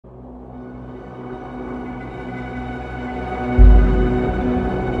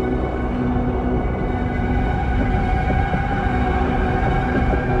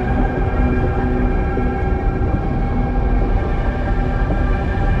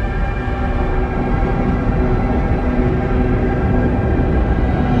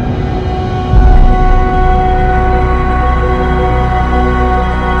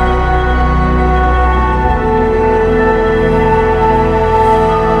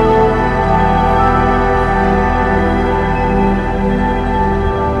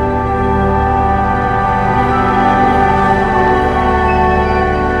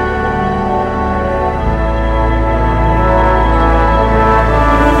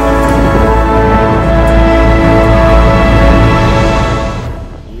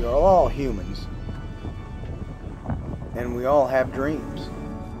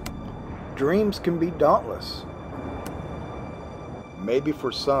can be dauntless. Maybe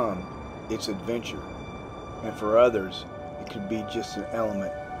for some, it's adventure, and for others, it could be just an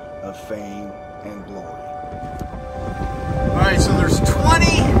element of fame and glory. Alright, so there's 20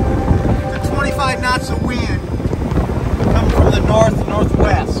 to 25 knots of wind coming from the north and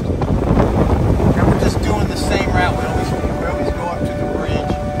northwest. And we're just doing the same route. We always go up to the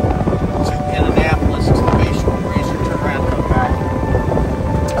bridge to Annapolis, to the Bayshore Bridge, and turn around and come back.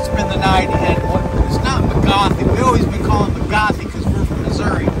 Spend the night, and it's not McGothy. We always been calling it McGothy because we're from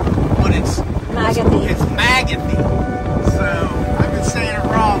Missouri, but it's Magathy. So I've been saying it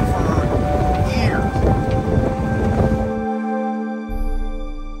wrong for years.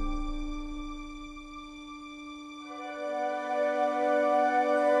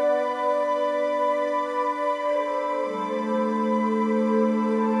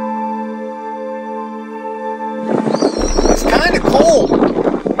 It's kind of cold.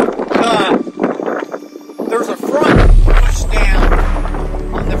 There's a front push down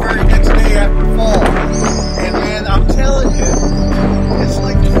on the very next day after fall. And man, I'm telling you, it's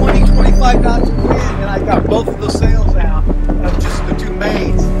like 20, 25 knots of wind, and I got both of the sails out of just the two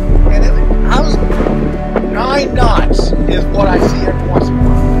mains. And I was 9 knots is what I see every once in a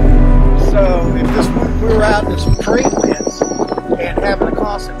while. So if we were out in some trade winds and having a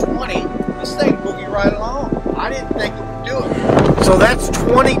constant 20, this thing boogie right along. I didn't think it would do it. So that's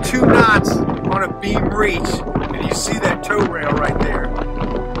 22 knots on a beam reach, and you see that tow rail right there.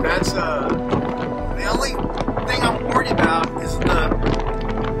 That's the only thing I'm worried about is the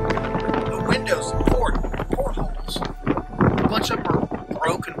windows, the portholes. A bunch of them are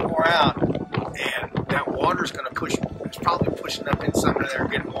broken, wore out, and that water's going to push. It's probably pushing up inside of there,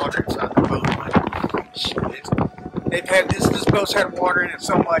 getting water inside the boat. But this boat's had water in it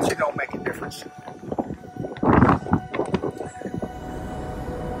so much it don't make a difference.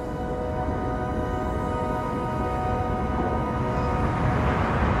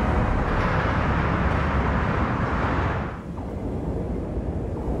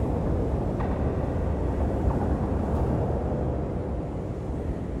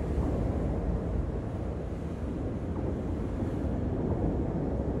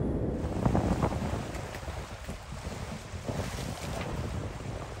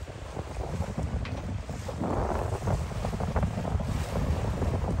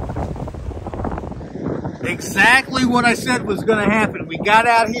 Exactly what I said was going to happen. We got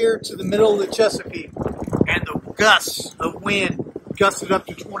out here to the middle of the Chesapeake, and the gusts of wind gusted up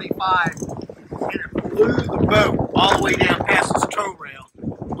to 25, and it blew the boat all the way down past this tow rail,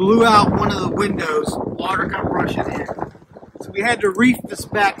 blew out one of the windows, water come rushing in. So we had to reef this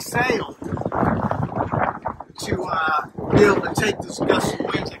back sail to be able to take this gust of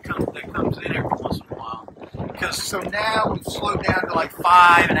winds that comes in every once in a while. So now we've slowed down to like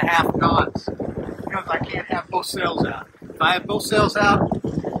 5.5 knots. Because I can't have both sails out. If I have both sails out,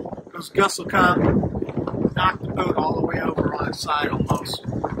 those gusts will come, knock the boat all the way over on its side almost.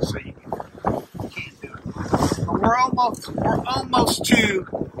 So you can't do it. But we're almost to,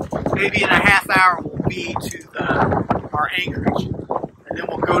 maybe in a half hour we'll be to our anchorage. And then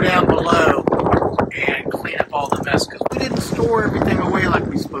we'll go down below and clean up all the mess. Because we didn't store everything away like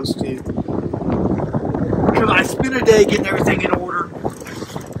we're supposed to. Because I spent a day getting everything in order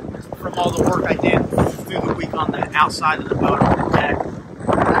from all the work I did through the week on the outside of the boat on the deck.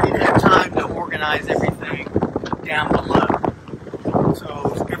 I didn't have time to organize everything down below.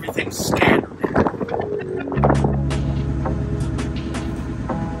 So everything's scattered.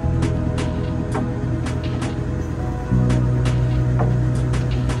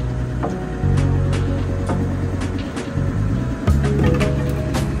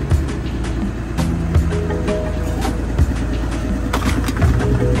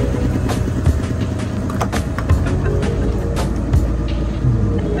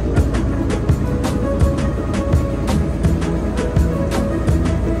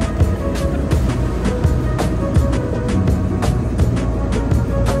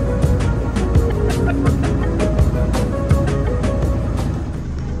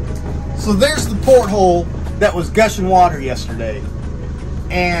 So there's the porthole that was gushing water yesterday.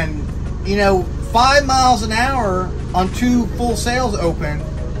 And, you know, 5 miles an hour on 2 full sails open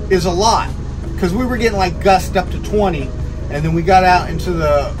is a lot. Because we were getting like gusts up to 20. And then we got out into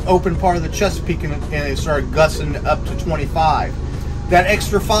the open part of the Chesapeake and it started gusting up to 25. That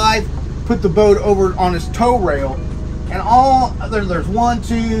extra 5 put the boat over on its tow rail. And there's 1,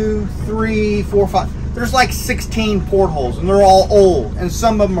 2, 3, 4, 5. There's like 16 portholes, and they're all old, and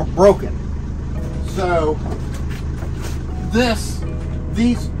some of them are broken. So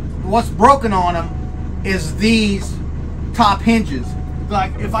what's broken on them is these top hinges.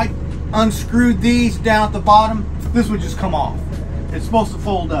 Like if I unscrewed these down at the bottom, this would just come off. It's supposed to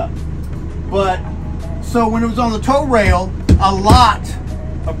fold up. But, so when it was on the tow rail, a lot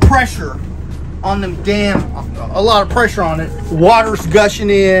of pressure on them a lot of pressure on it. Water's gushing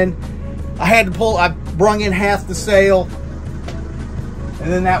in. I had to pull, I brung in half the sail.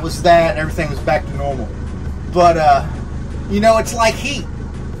 And then that was that, everything was back to normal. But, you know, it's like heat.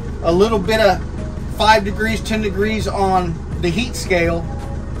 A little bit of 5 degrees, 10 degrees on the heat scale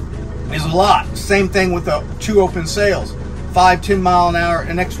is a lot. Same thing with the 2 open sails. 5, 10 mile an hour,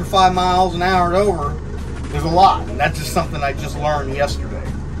 an extra 5 miles an hour and over is a lot. And that's just something I just learned yesterday.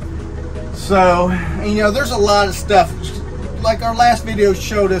 So, you know, there's a lot of stuff. Like our last video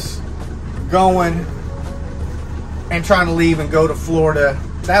showed us going and trying to leave and go to Florida.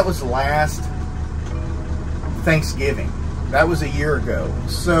 That was last Thanksgiving. That was a year ago.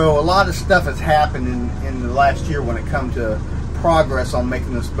 So a lot of stuff has happened in the last year when it comes to progress on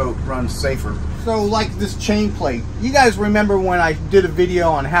making this boat run safer. So like this chain plate. You guys remember when I did a video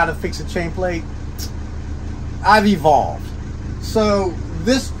on how to fix a chain plate? I've evolved. So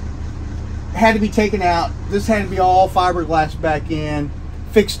this had to be taken out. This had to be all fiberglass back in,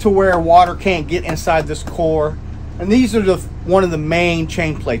 fixed to where water can't get inside this core. And these are one of the main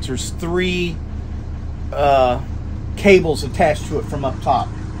chain plates. There's 3 cables attached to it from up top,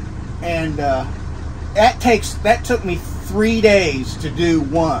 and that took me 3 days to do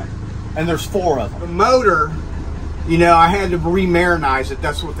one, and there's 4 of them. The motor, you know, I had to remarinize it.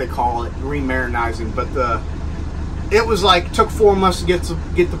 That's what they call it, remarinizing. But it was like, took 4 months to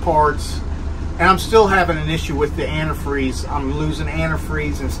get the parts, and I'm still having an issue with the antifreeze. I'm losing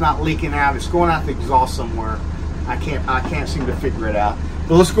antifreeze, and it's not leaking out. It's going out the exhaust somewhere. I can't seem to figure it out.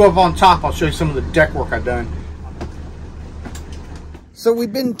 But let's go up on top. I'll show you some of the deck work I've done. So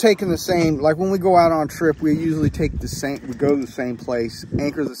we've been taking the same, like when we go out on a trip, we usually take the same, we go to the same place,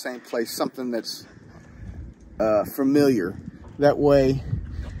 anchor the same place, something that's familiar. That way,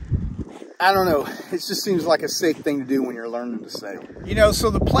 I don't know, it just seems like a safe thing to do when you're learning to sail. You know, so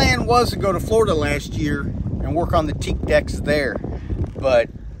the plan was to go to Florida last year and work on the teak decks there, but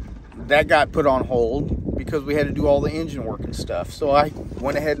that got put on hold because we had to do all the engine work and stuff. So I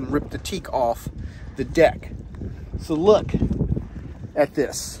went ahead and ripped the teak off the deck. So look at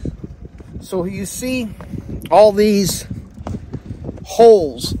this. So you see all these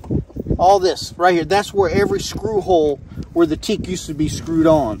holes, all this right here, that's where every screw hole where the teak used to be screwed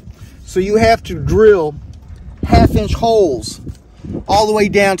on. So you have to drill 1/2-inch holes all the way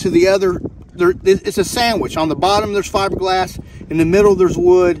down to the other. It's a sandwich. On the bottom there's fiberglass, in the middle there's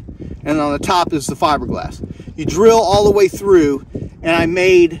wood, and on the top is the fiberglass. You drill all the way through, and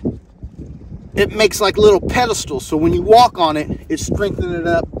it makes like little pedestals, so when you walk on it, it's strengthening it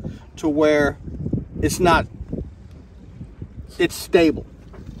up to where it's stable.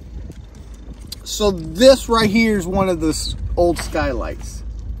 So this right here is one of the old skylights,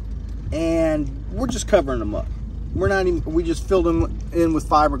 and we're just covering them up. We just filled them in with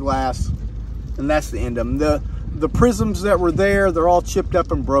fiberglass, and that's the end of them. The prisms that were there, they're all chipped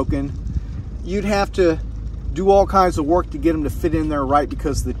up and broken. You'd have to do all kinds of work to get them to fit in there right,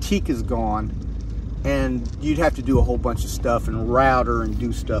 because the teak is gone, and you'd have to do a whole bunch of stuff and router and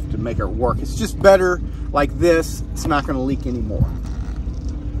do stuff to make it work. It's just better like this. It's not going to leak anymore.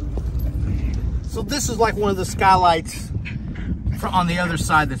 So this is like one of the skylights on the other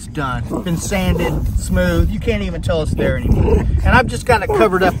side that's done. It's been sanded, smooth. You can't even tell it's there anymore. And I've just got it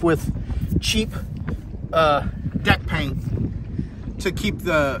covered up with cheap deck paint to keep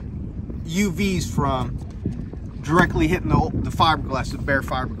the UVs from directly hitting the fiberglass, the bare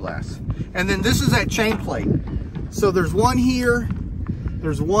fiberglass. And then this is that chain plate. So there's one here,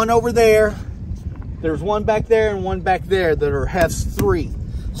 there's one over there, there's one back there, and one back there that has 3.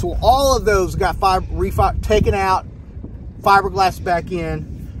 So all of those got taken out, fiberglass back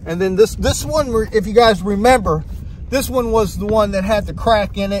in. And then this one, if you guys remember, this one was the one that had the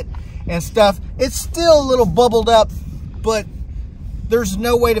crack in it and stuff. It's still a little bubbled up, but there's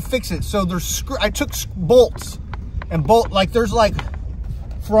no way to fix it. So I took bolts and there's like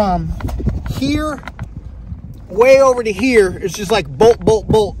from here way over to here, it's just like bolt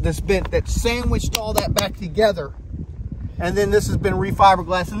that sandwiched all that back together. And then this has been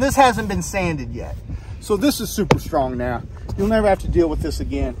refiberglass, and this hasn't been sanded yet. So this is super strong now. You'll never have to deal with this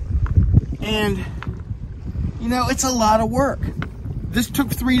again. And you know, it's a lot of work. This took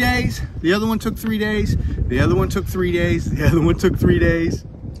 3 days. The other one took 3 days. The other one took 3 days. The other one took 3 days.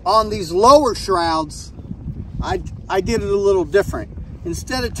 On these lower shrouds, I did it a little different.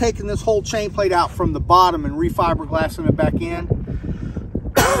 Instead of taking this whole chain plate out from the bottom and refiberglassing it back in,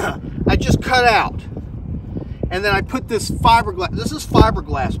 I just cut out And then I put this fiberglass, this is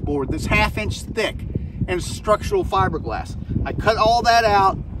fiberglass board, this 1/2 inch thick, and structural fiberglass. I cut all that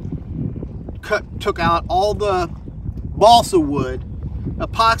out, took out all the balsa wood,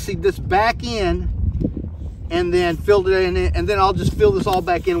 epoxied this back in, and then filled it in, and then I'll just fill this all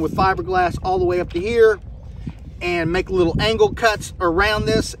back in with fiberglass all the way up to here, and make little angle cuts around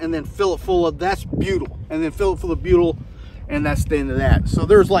this, and then fill it full of, that's butyl, and then fill it full of butyl, and that's the end of that. So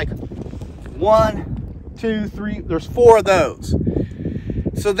there's like 1, 2, 3, there's 4 of those.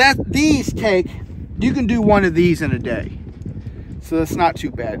 So these take, you can do 1 of these in a day. So that's not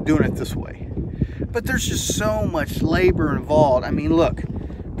too bad doing it this way. But there's just so much labor involved. I mean, look,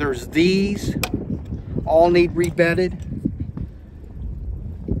 there's these, all need rebedded.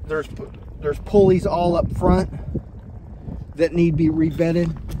 There's pulleys all up front that need to be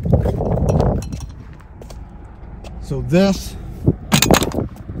rebedded. So this,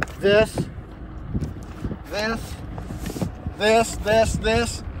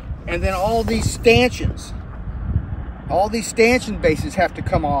 and then all these stanchions. All these stanchion bases have to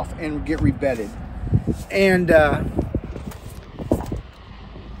come off and get rebedded. And then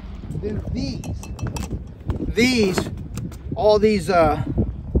all these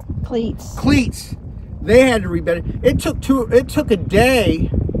cleats, they had to rebed it. It took a day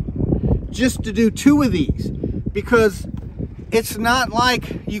just to do 2 of these, because it's not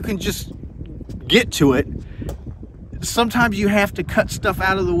like you can just get to it. Sometimes you have to cut stuff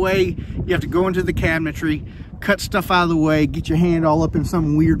out of the way. You have to go into the cabinetry, cut stuff out of the way, get your hand all up in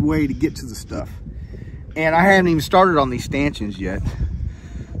some weird way to get to the stuff. And I haven't even started on these stanchions yet.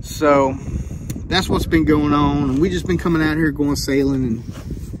 So that's what's been going on. And we just been coming out here going sailing and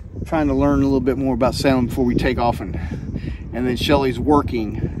trying to learn a little bit more about sailing before we take off. And then Shelly's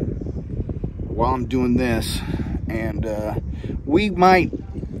working while I'm doing this. And we might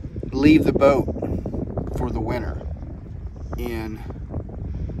leave the boat for the winter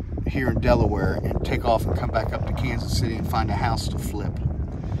here in Delaware and take off and come back up to Kansas City and find a house to flip,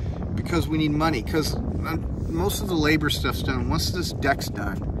 because we need money. Because most of the labor stuff's done. Once this deck's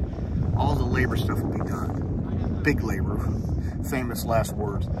done, all the labor stuff will be done. Big labor, famous last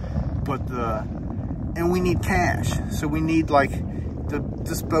words. But and we need cash. So we need, like,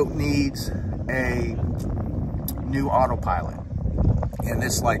 this boat needs a new autopilot, and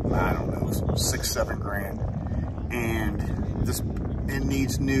it's like, I don't know, $6-7 grand. And it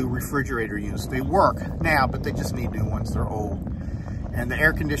needs new refrigerator units. They work now, but they just need new ones. They're old. And the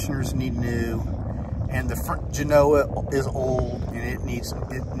air conditioners need new. And the Genoa is old, and it needs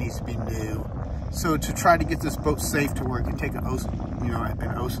to be new. So to try to get this boat safe to where it can take an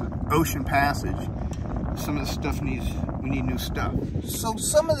ocean passage, some of the stuff we need new stuff. So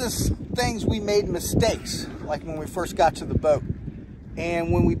some of the things we made mistakes, like when we first got to the boat,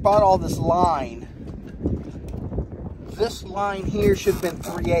 and when we bought all this line. This line here should have been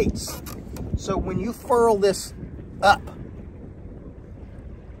 3/8. So when you furl this up,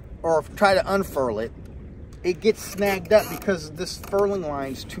 or try to unfurl it, it gets snagged up because this furling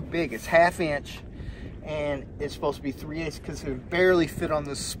line is too big. It's 1/2 inch, and it's supposed to be 3/8 because it barely fit on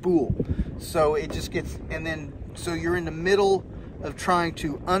this spool. So it just gets, and then, so you're in the middle of trying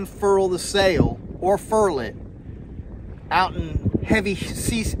to unfurl the sail or furl it out in heavy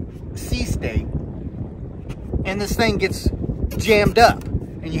sea state. And this thing gets jammed up,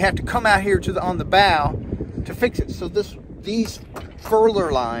 and you have to come out here on the bow to fix it. So these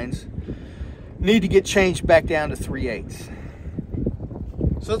furler lines need to get changed back down to 3/8.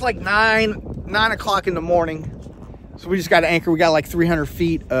 So it's like 9 o'clock in the morning. So we just got to anchor. We got like 300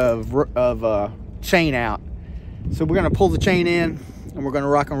 feet of chain out. So we're gonna pull the chain in, and we're gonna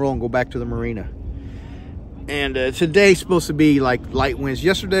rock and roll and go back to the marina. And today's supposed to be like light winds.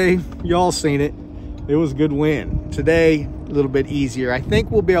 Yesterday, y'all seen it. It was a good wind. Today, a little bit easier. I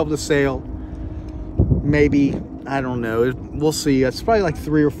think we'll be able to sail, maybe, I don't know. We'll see. It's probably like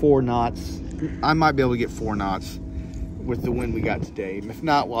 3 or 4 knots. I might be able to get 4 knots with the wind we got today. If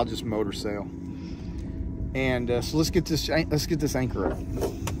not, well, I'll just motor sail. And so let's get this anchor up.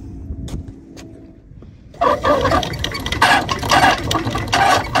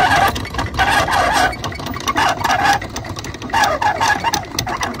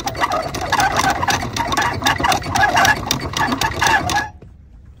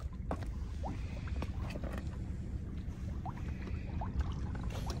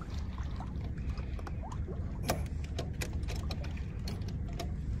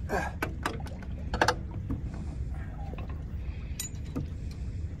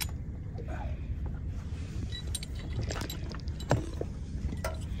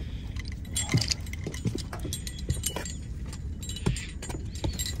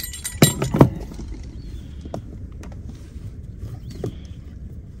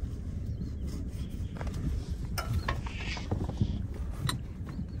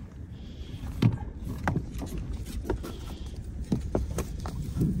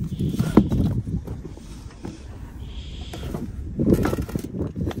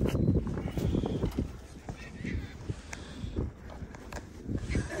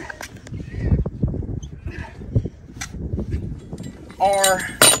 our,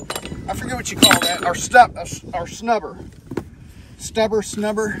 I forget what you call that, our snubber.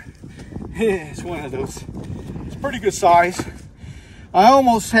 Snubber. It's one of those. It's pretty good size. I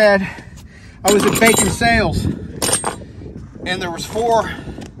was at Bacon Sales, and there was 4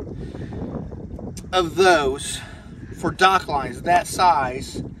 of those for dock lines that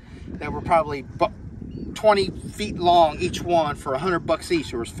size that were probably 20 feet long each one for $100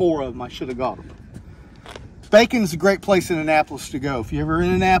 each. There was 4 of them. I should have got them. Bacon's a great place in Annapolis to go. If you're ever in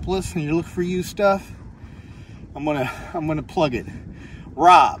Annapolis and you're looking for used stuff, I'm gonna plug it.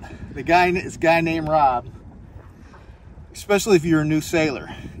 Rob, this guy named Rob. Especially if you're a new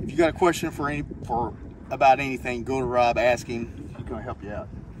sailor. If you got a question about anything, go to Rob, ask him. He's gonna help you out.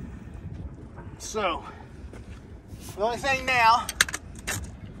 So, the only thing now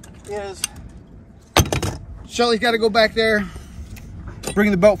is Shelly's got to go back there,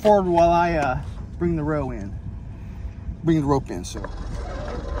 bring the boat forward while I bring the rope in. So.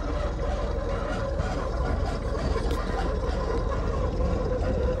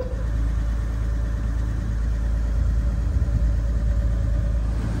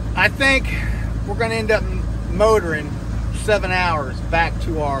 I think we're going to end up motoring 7 hours back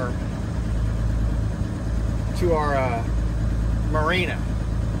to our marina.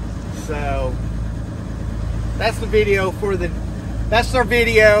 So that's the video that's our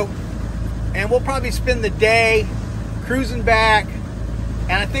video, and we'll probably spend the day cruising back.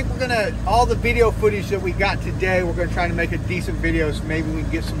 And I think all the video footage that we got today, we're gonna try to make a decent video so maybe we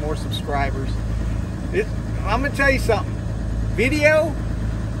can get some more subscribers. I'm gonna tell you something, video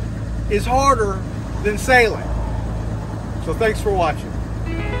is harder than sailing. So thanks for watching.